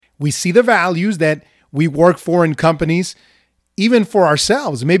We see the values that we work for in companies, even for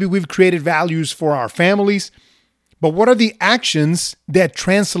ourselves. Maybe we've created values for our families, but what are the actions that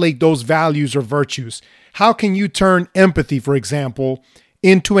translate those values or virtues? How can you turn empathy, for example,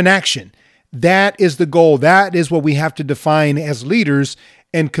 into an action? That is the goal. That is what we have to define as leaders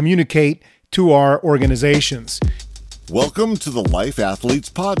and communicate to our organizations. Welcome to the Life Athletes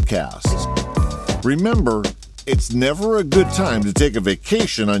Podcast. Remember, it's never a good time to take a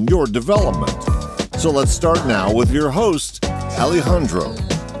vacation on your development. So let's start now with your host, Alejandro.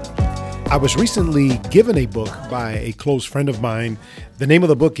 I was recently given a book by a close friend of mine. The name of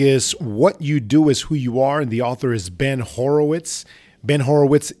the book is What You Do Is Who You Are, and the author is Ben Horowitz. Ben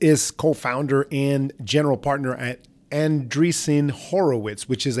Horowitz is co-founder and general partner at Andreessen Horowitz,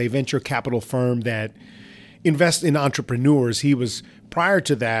 which is a venture capital firm that invests in entrepreneurs. He was, prior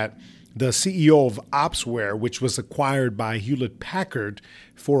to that, the CEO of Opsware, which was acquired by Hewlett-Packard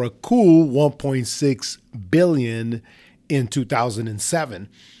for a cool $1.6 billion in 2007.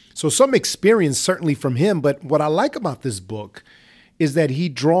 So some experience certainly from him, but what I like about this book is that he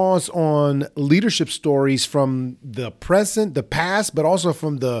draws on leadership stories from the present, the past, but also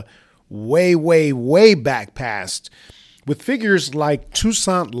from the way, way, way back past, with figures like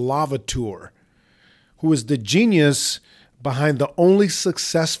Toussaint Louverture, who is the genius behind the only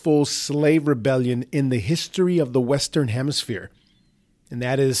successful slave rebellion in the history of the Western Hemisphere, and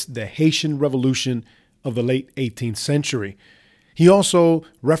that is the Haitian Revolution of the late 18th century. He also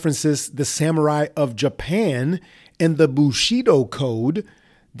references the samurai of Japan and the Bushido Code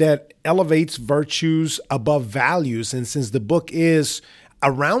that elevates virtues above values. And since the book is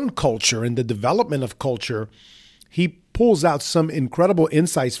around culture and the development of culture, he pulls out some incredible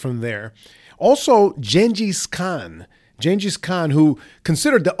insights from there. Also, Genghis Khan, who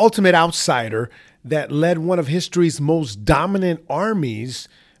considered the ultimate outsider that led one of history's most dominant armies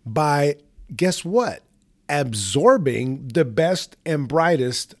by, guess what? Absorbing the best and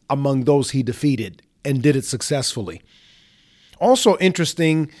brightest among those he defeated, and did it successfully. Also an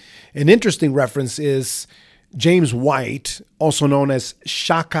interesting reference is James White, also known as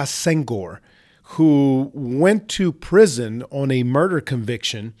Shaka Senghor, who went to prison on a murder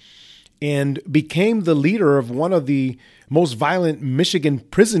conviction and became the leader of one of the most violent Michigan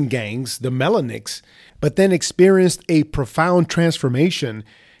prison gangs, the Melanics, but then experienced a profound transformation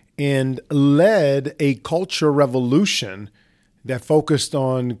and led a culture revolution that focused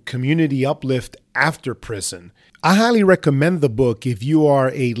on community uplift after prison. I highly recommend the book if you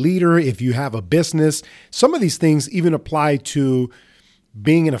are a leader, if you have a business. Some of these things even apply to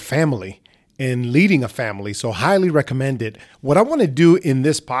being in a family and leading a family, so highly recommend it. What I want to do in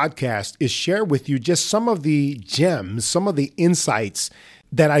this podcast is share with you just some of the gems, some of the insights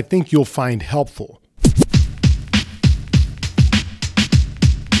that I think you'll find helpful.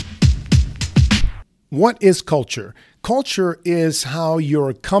 What is culture? Culture is how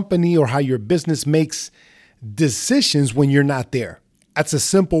your company or how your business makes decisions when you're not there. That's a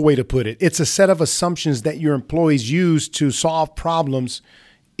simple way to put it. It's a set of assumptions that your employees use to solve problems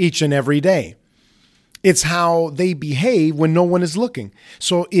each and every day. It's how they behave when no one is looking.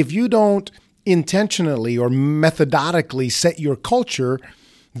 So if you don't intentionally or methodically set your culture,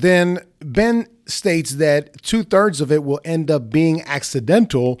 then Ben states that 2/3 of it will end up being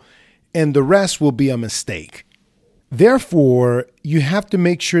accidental and the rest will be a mistake. Therefore, you have to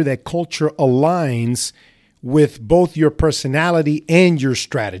make sure that culture aligns with both your personality and your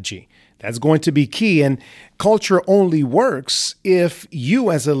strategy. That's going to be key. And culture only works if you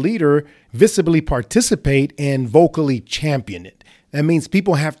as a leader visibly participate and vocally champion it. That means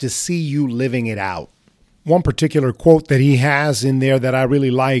people have to see you living it out. One particular quote that he has in there that I really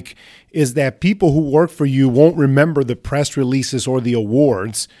like is that people who work for you won't remember the press releases or the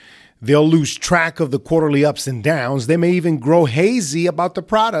awards. They'll lose track of the quarterly ups and downs. They may even grow hazy about the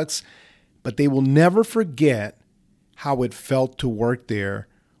products, but they will never forget how it felt to work there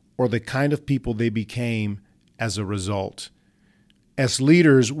or the kind of people they became as a result. As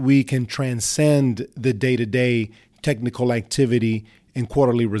leaders, we can transcend the day-to-day technical activity and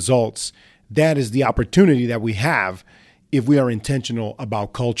quarterly results. That is the opportunity that we have if we are intentional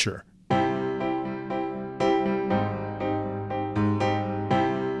about culture.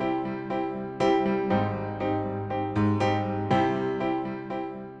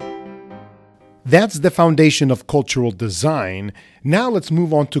 That's the foundation of cultural design. Now let's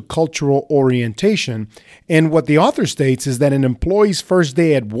move on to cultural orientation. And what the author states is that an employee's first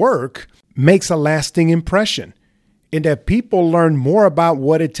day at work makes a lasting impression, and that people learn more about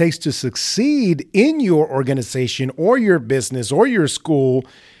what it takes to succeed in your organization or your business or your school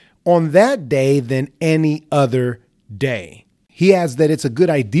on that day than any other day. He adds that it's a good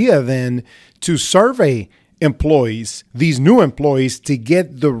idea then to survey employees, these new employees, to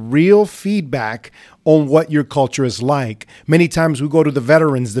get the real feedback on what your culture is like. Many times we go to the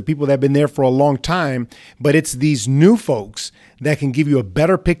veterans, the people that have been there for a long time, but it's these new folks that can give you a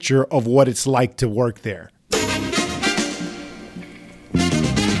better picture of what it's like to work there.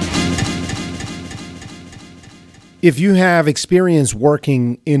 If you have experience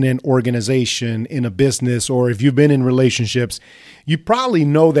working in an organization, in a business, or if you've been in relationships, you probably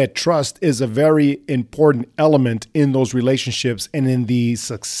know that trust is a very important element in those relationships and in the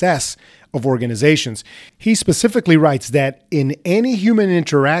success of organizations. He specifically writes that in any human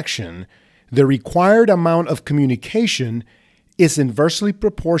interaction, the required amount of communication is inversely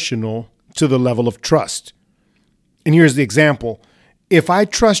proportional to the level of trust. And here's the example. If I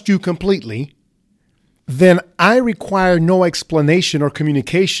trust you completely, then I require no explanation or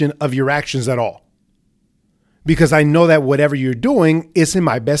communication of your actions at all, because I know that whatever you're doing is in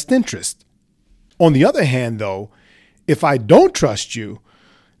my best interest. On the other hand, though, if I don't trust you,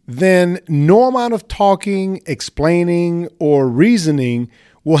 then no amount of talking, explaining, or reasoning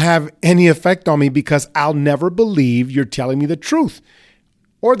will have any effect on me, because I'll never believe you're telling me the truth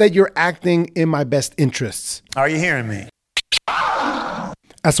or that you're acting in my best interests. Are you hearing me?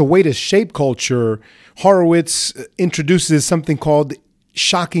 As a way to shape culture, Horowitz introduces something called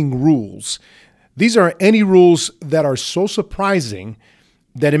shocking rules. These are any rules that are so surprising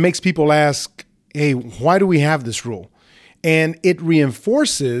that it makes people ask, hey, why do we have this rule? And it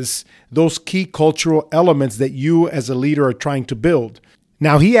reinforces those key cultural elements that you as a leader are trying to build.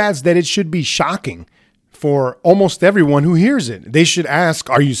 Now, he adds that it should be shocking for almost everyone who hears it. They should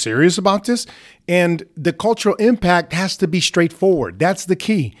ask, are you serious about this? And the cultural impact has to be straightforward. That's the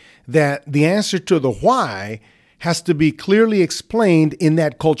key, that the answer to the why has to be clearly explained in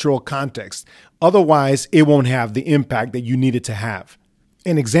that cultural context. Otherwise, it won't have the impact that you need it to have.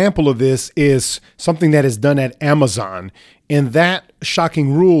 An example of this is something that is done at Amazon. And that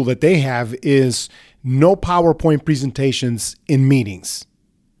shocking rule that they have is no PowerPoint presentations in meetings.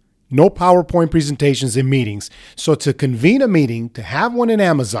 No PowerPoint presentations in meetings. So to convene a meeting, to have one in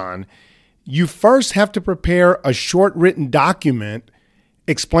Amazon, you first have to prepare a short written document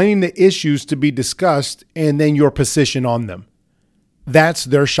explaining the issues to be discussed and then your position on them. That's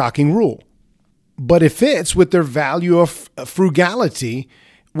their shocking rule. But it fits with their value of frugality,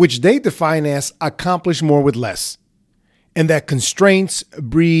 which they define as accomplish more with less, and that constraints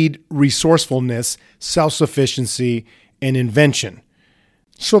breed resourcefulness, self-sufficiency, and invention.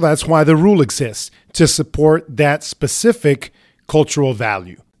 So that's why the rule exists, to support that specific cultural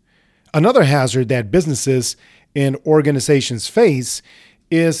value. Another hazard that businesses and organizations face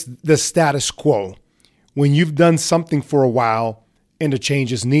is the status quo. When you've done something for a while and a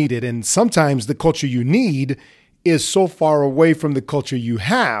change is needed, and sometimes the culture you need is so far away from the culture you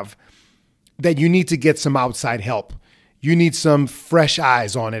have that you need to get some outside help. You need some fresh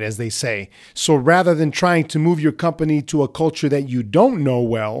eyes on it, as they say. So rather than trying to move your company to a culture that you don't know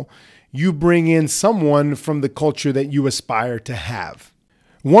well, you bring in someone from the culture that you aspire to have.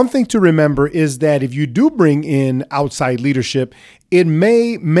 One thing to remember is that if you do bring in outside leadership, it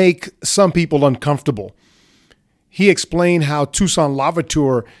may make some people uncomfortable. He explained how Toussaint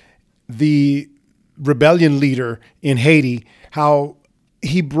Louverture, the rebellion leader in Haiti, how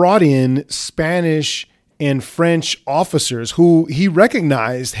he brought in Spanish and French officers who he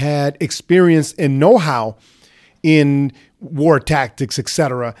recognized had experience and know-how in war tactics,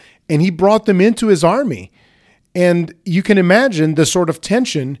 etc. And he brought them into his army. And you can imagine the sort of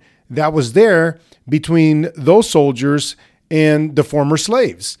tension that was there between those soldiers and the former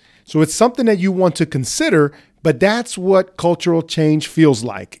slaves. So it's something that you want to consider, but that's what cultural change feels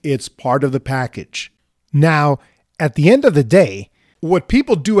like. It's part of the package. Now, at the end of the day, what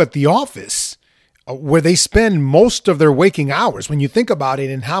people do at the office, where they spend most of their waking hours, when you think about it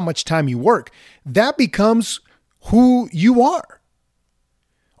and how much time you work, that becomes who you are.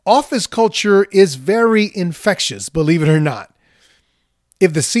 Office culture is very infectious, believe it or not.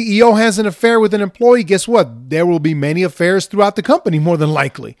 If the CEO has an affair with an employee, guess what? There will be many affairs throughout the company, more than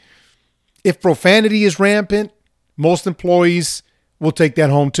likely. If profanity is rampant, most employees will take that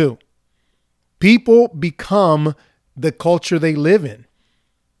home too. People become the culture they live in,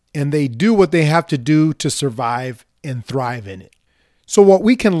 and they do what they have to do to survive and thrive in it. So what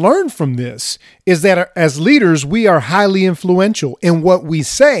we can learn from this is that as leaders, we are highly influential, and what we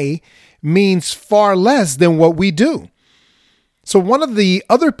say means far less than what we do. So one of the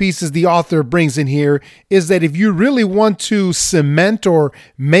other pieces the author brings in here is that if you really want to cement or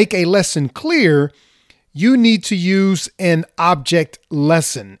make a lesson clear, you need to use an object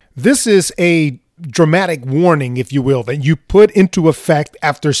lesson. This is a dramatic warning, if you will, that you put into effect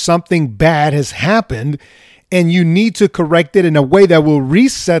after something bad has happened, and you need to correct it in a way that will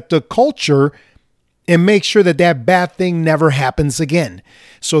reset the culture and make sure that that bad thing never happens again.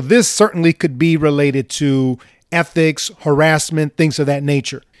 So this certainly could be related to ethics, harassment, things of that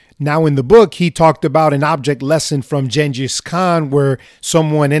nature. Now, in the book, he talked about an object lesson from Genghis Khan where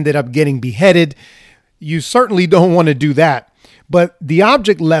someone ended up getting beheaded. You certainly don't want to do that. But the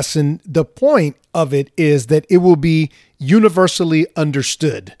object lesson, the point of it is that it will be universally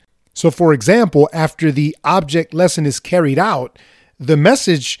understood. So, for example, after the object lesson is carried out, the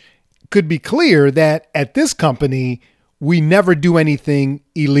message could be clear that at this company, we never do anything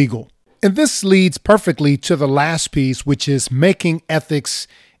illegal. And this leads perfectly to the last piece, which is making ethics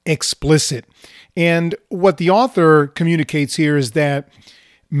explicit. And what the author communicates here is that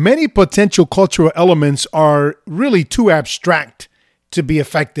many potential cultural elements are really too abstract to be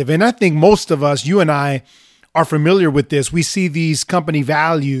effective. And I think most of us, you and I, are familiar with this. We see these company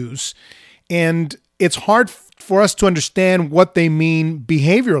values, and it's hard for us to understand what they mean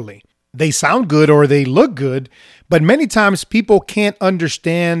behaviorally. They sound good or they look good, but many times people can't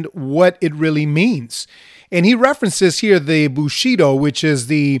understand what it really means. And he references here the Bushido, which is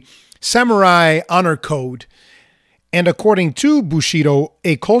the samurai honor code. And according to Bushido,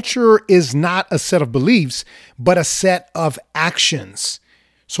 a culture is not a set of beliefs, but a set of actions.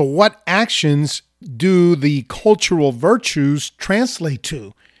 So what actions do the cultural virtues translate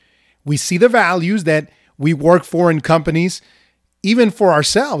to? We see the values that we work for in companies, even for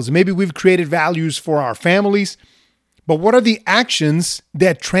ourselves. Maybe we've created values for our families, but what are the actions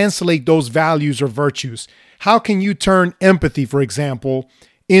that translate those values or virtues? How can you turn empathy, for example,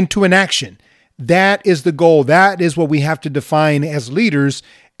 into an action? That is the goal. That is what we have to define as leaders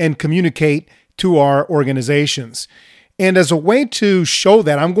and communicate to our organizations. And as a way to show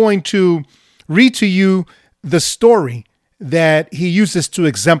that, I'm going to read to you the story that he uses to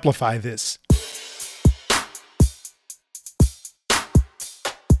exemplify this.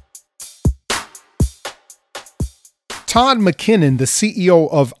 Todd McKinnon, the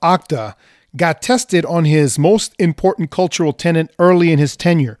CEO of Okta, got tested on his most important cultural tenet early in his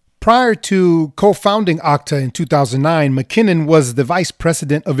tenure. Prior to co-founding Okta in 2009, McKinnon was the vice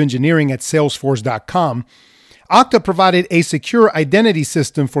president of engineering at Salesforce.com. Okta provided a secure identity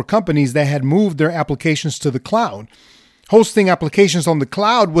system for companies that had moved their applications to the cloud. Hosting applications on the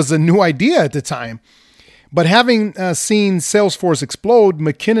cloud was a new idea at the time. But having seen Salesforce explode,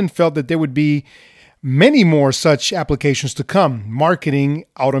 McKinnon felt that there would be many more such applications to come: marketing,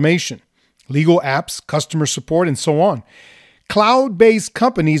 automation, legal apps, customer support, and so on. Cloud-based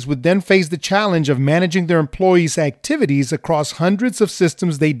companies would then face the challenge of managing their employees' activities across hundreds of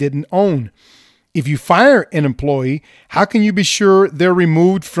systems they didn't own. If you fire an employee, how can you be sure they're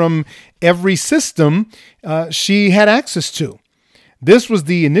removed from every system she had access to? This was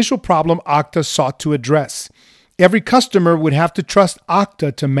the initial problem Okta sought to address. Every customer would have to trust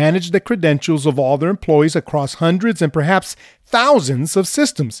Okta to manage the credentials of all their employees across hundreds and perhaps thousands of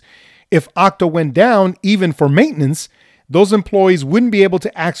systems. If Okta went down, even for maintenance, those employees wouldn't be able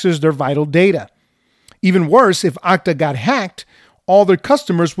to access their vital data. Even worse, if Okta got hacked, all their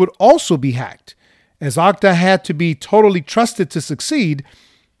customers would also be hacked. As Okta had to be totally trusted to succeed,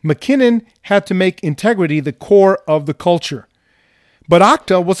 McKinnon had to make integrity the core of the culture. But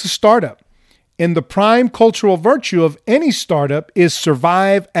Okta was a startup, and the prime cultural virtue of any startup is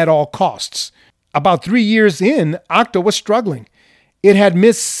survive at all costs. About 3 years in, Okta was struggling. It had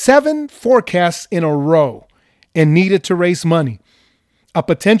missed 7 forecasts in a row and needed to raise money. A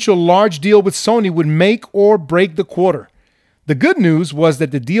potential large deal with Sony would make or break the quarter. The good news was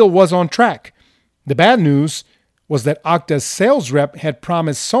that the deal was on track. The bad news was that Okta's sales rep had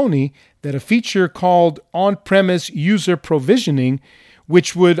promised Sony that a feature called on-premise user provisioning,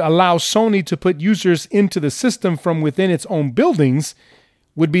 which would allow Sony to put users into the system from within its own buildings,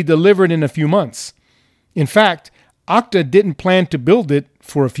 would be delivered in a few months. In fact, Okta didn't plan to build it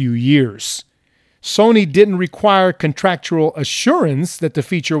for a few years. Sony didn't require contractual assurance that the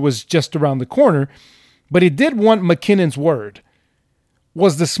feature was just around the corner, but it did want McKinnon's word.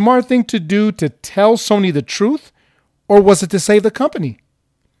 Was the smart thing to do to tell Sony the truth, or was it to save the company?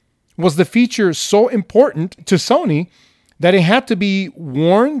 Was the feature so important to Sony that it had to be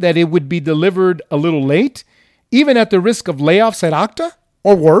warned that it would be delivered a little late, even at the risk of layoffs at Okta,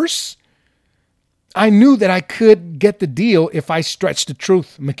 or worse? I knew that I could get the deal if I stretched the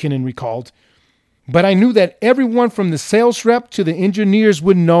truth, McKinnon recalled. But I knew that everyone from the sales rep to the engineers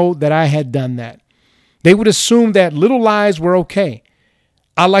would know that I had done that. They would assume that little lies were okay.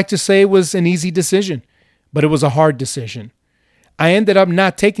 I like to say it was an easy decision, but it was a hard decision. I ended up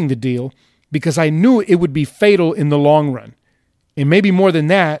not taking the deal, because I knew it would be fatal in the long run. And maybe more than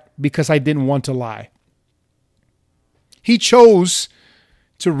that, because I didn't want to lie. He chose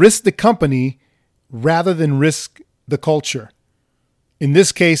to risk the company rather than risk the culture. In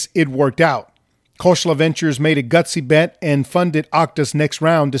this case, it worked out. Khosla Ventures made a gutsy bet and funded Okta's next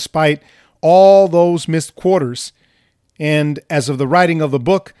round despite all those missed quarters. And as of the writing of the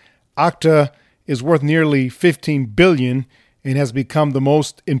book, Okta is worth nearly $15 billion and has become the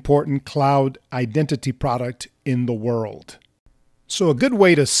most important cloud identity product in the world. So a good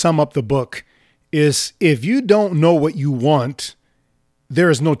way to sum up the book is if you don't know what you want, there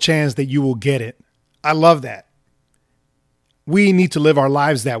is no chance that you will get it. I love that. We need to live our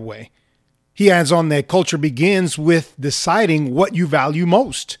lives that way. He adds on that culture begins with deciding what you value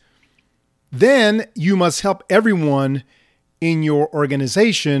most. Then you must help everyone in your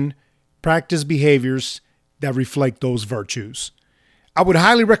organization practice behaviors that reflect those virtues. I would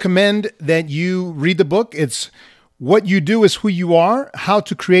highly recommend that you read the book. It's What You Do Is Who You Are, How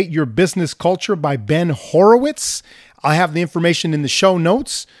to Create Your Business Culture by Ben Horowitz. I'll have the information in the show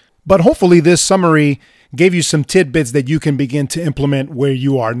notes, but hopefully this summary gave you some tidbits that you can begin to implement where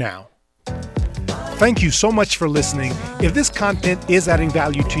you are now. Thank you so much for listening. If this content is adding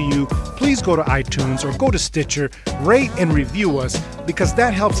value to you, please go to iTunes or go to Stitcher, rate and review us, because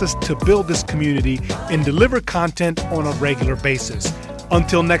that helps us to build this community and deliver content on a regular basis.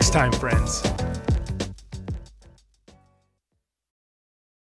 Until next time, friends.